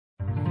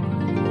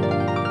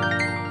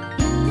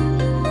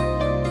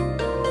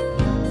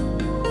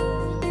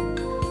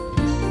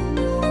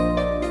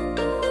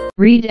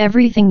Read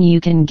everything you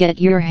can get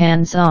your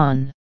hands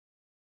on.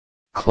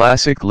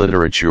 Classic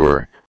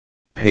literature,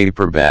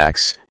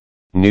 paperbacks,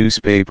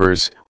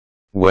 newspapers,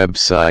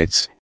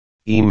 websites,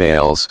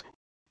 emails,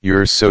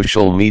 your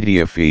social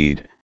media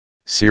feed,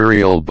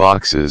 cereal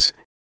boxes.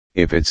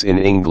 If it's in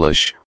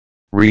English,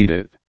 read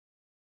it.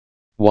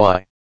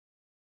 Why?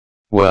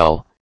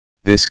 Well,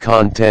 this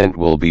content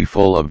will be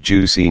full of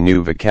juicy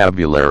new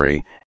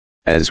vocabulary,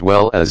 as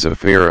well as a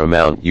fair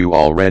amount you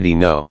already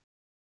know.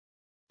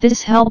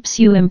 This helps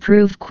you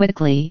improve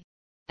quickly,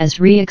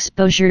 as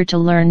re-exposure to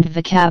learned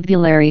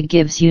vocabulary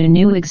gives you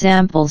new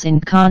examples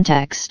in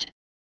context,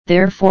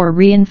 therefore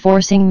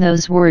reinforcing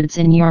those words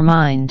in your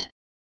mind.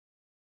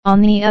 On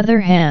the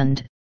other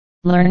hand,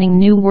 learning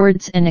new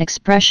words and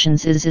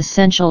expressions is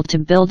essential to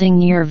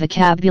building your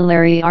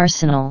vocabulary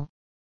arsenal,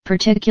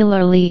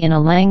 particularly in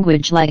a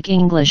language like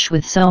English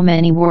with so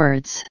many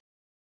words.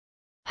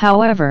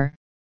 However,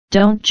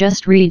 don't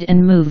just read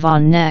and move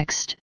on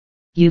next,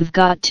 you've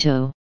got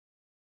to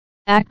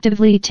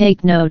actively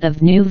take note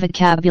of new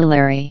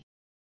vocabulary.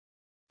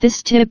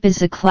 This tip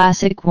is a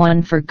classic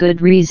one for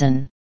good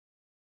reason.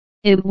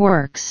 It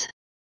works.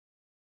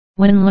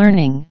 When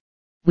learning,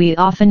 we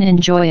often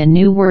enjoy a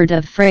new word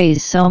or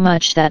phrase so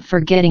much that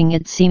forgetting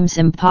it seems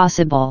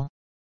impossible.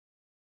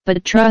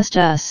 But trust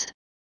us,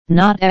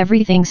 not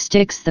everything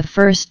sticks the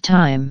first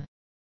time.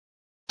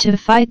 To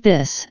fight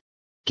this,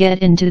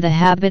 get into the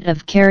habit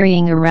of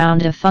carrying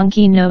around a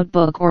funky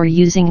notebook or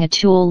using a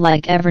tool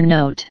like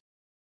Evernote.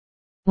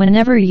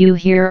 Whenever you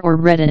hear or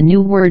read a new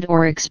word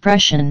or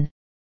expression,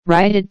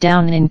 write it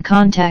down in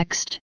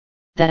context,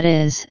 that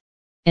is,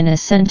 in a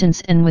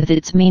sentence and with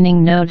its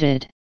meaning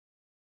noted.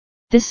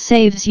 This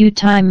saves you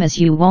time as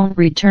you won't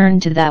return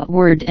to that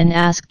word and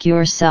ask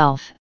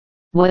yourself,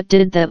 what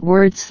did that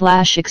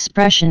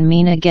word/expression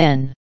mean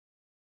again?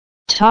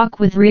 Talk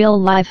with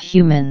real-life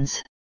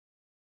humans.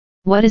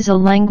 What is a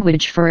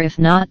language for if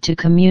not to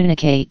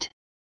communicate?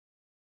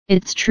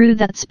 It's true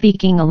that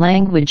speaking a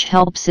language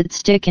helps it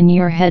stick in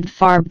your head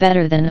far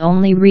better than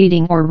only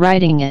reading or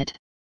writing it.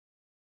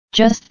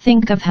 Just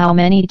think of how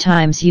many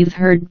times you've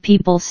heard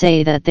people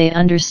say that they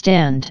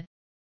understand,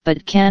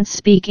 but can't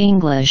speak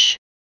English.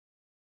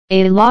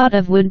 A lot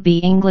of would-be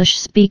English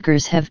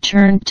speakers have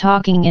turned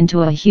talking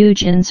into a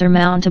huge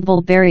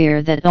insurmountable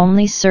barrier that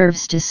only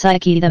serves to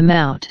psyche them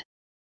out.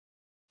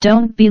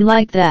 Don't be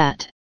like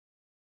that.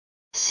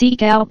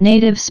 Seek out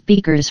native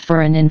speakers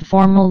for an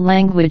informal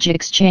language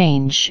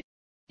exchange,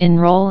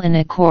 enroll in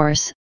a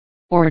course,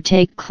 or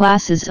take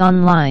classes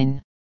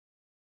online.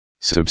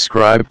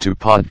 Subscribe to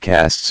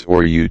podcasts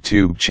or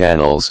YouTube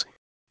channels,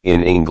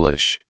 in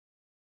English.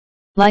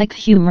 Like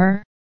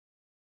humor,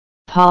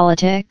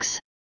 politics,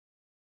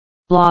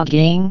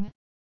 blogging,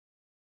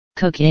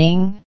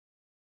 cooking.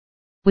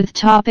 With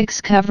topics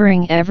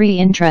covering every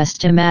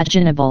interest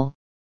imaginable,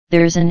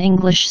 there's an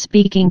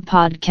English-speaking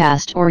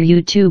podcast or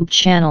YouTube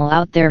channel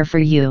out there for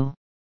you.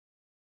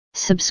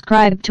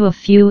 Subscribe to a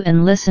few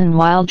and listen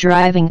while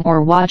driving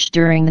or watch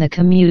during the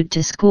commute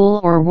to school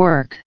or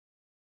work.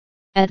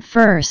 At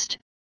first,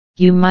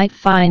 you might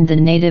find the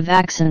native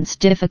accents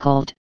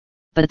difficult,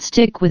 but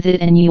stick with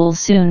it and you'll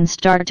soon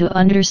start to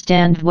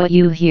understand what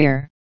you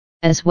hear,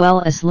 as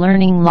well as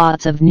learning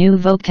lots of new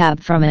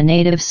vocab from a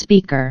native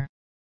speaker.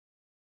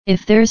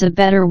 If there's a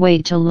better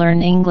way to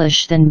learn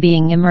English than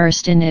being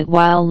immersed in it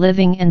while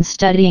living and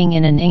studying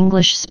in an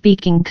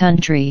English-speaking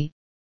country,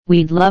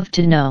 we'd love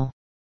to know.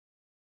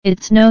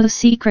 It's no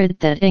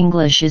secret that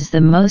English is the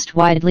most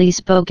widely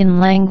spoken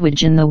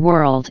language in the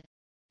world,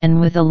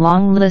 and with a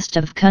long list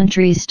of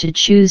countries to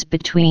choose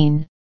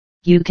between,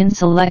 you can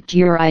select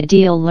your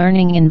ideal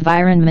learning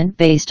environment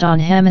based on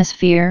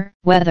hemisphere,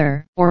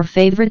 weather, or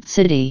favorite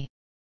city.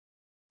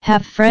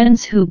 Have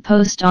friends who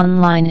post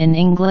online in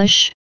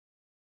English?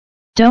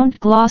 Don't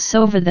gloss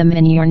over them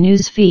in your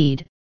news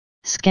feed.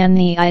 Scan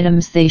the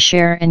items they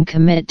share and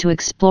commit to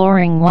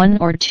exploring one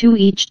or two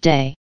each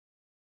day.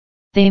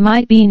 They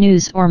might be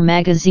news or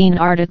magazine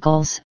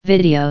articles,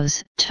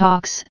 videos,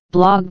 talks,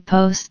 blog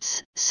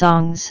posts,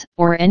 songs,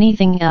 or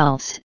anything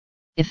else.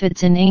 If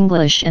it's in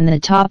English and the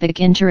topic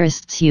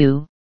interests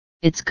you,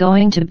 it's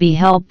going to be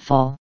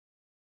helpful.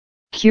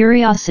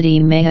 Curiosity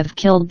may have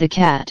killed the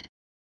cat,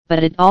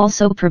 but it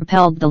also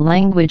propelled the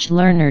language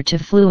learner to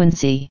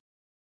fluency.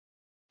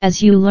 As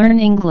you learn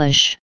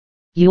English,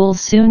 you'll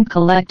soon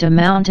collect a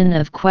mountain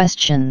of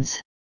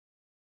questions.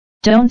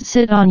 Don't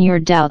sit on your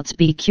doubts,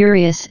 be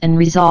curious and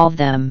resolve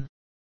them.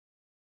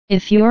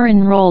 If you're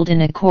enrolled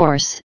in a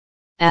course,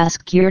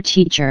 ask your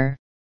teacher.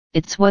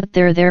 It's what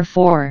they're there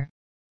for,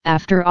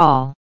 after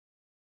all.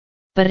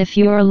 But if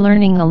you're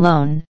learning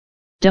alone,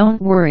 don't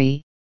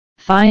worry.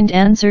 Find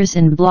answers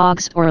in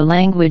blogs or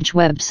language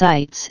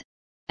websites,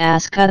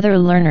 ask other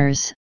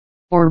learners,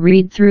 or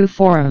read through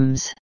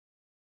forums.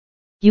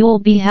 You'll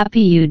be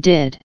happy you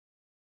did.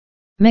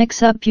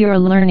 Mix up your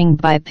learning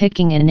by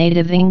picking a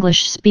native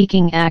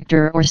English-speaking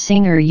actor or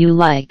singer you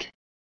like.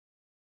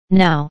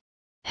 Now,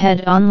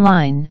 head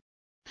online,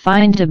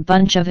 find a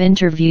bunch of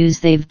interviews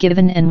they've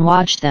given and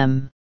watch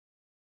them.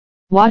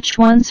 Watch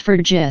once for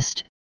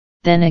gist,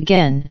 then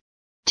again,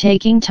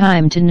 taking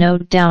time to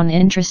note down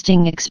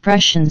interesting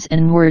expressions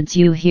and words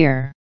you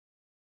hear.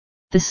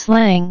 The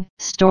slang,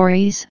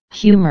 stories,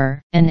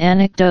 humor, and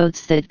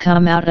anecdotes that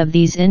come out of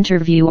these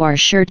interviews are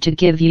sure to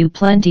give you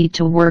plenty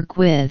to work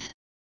with.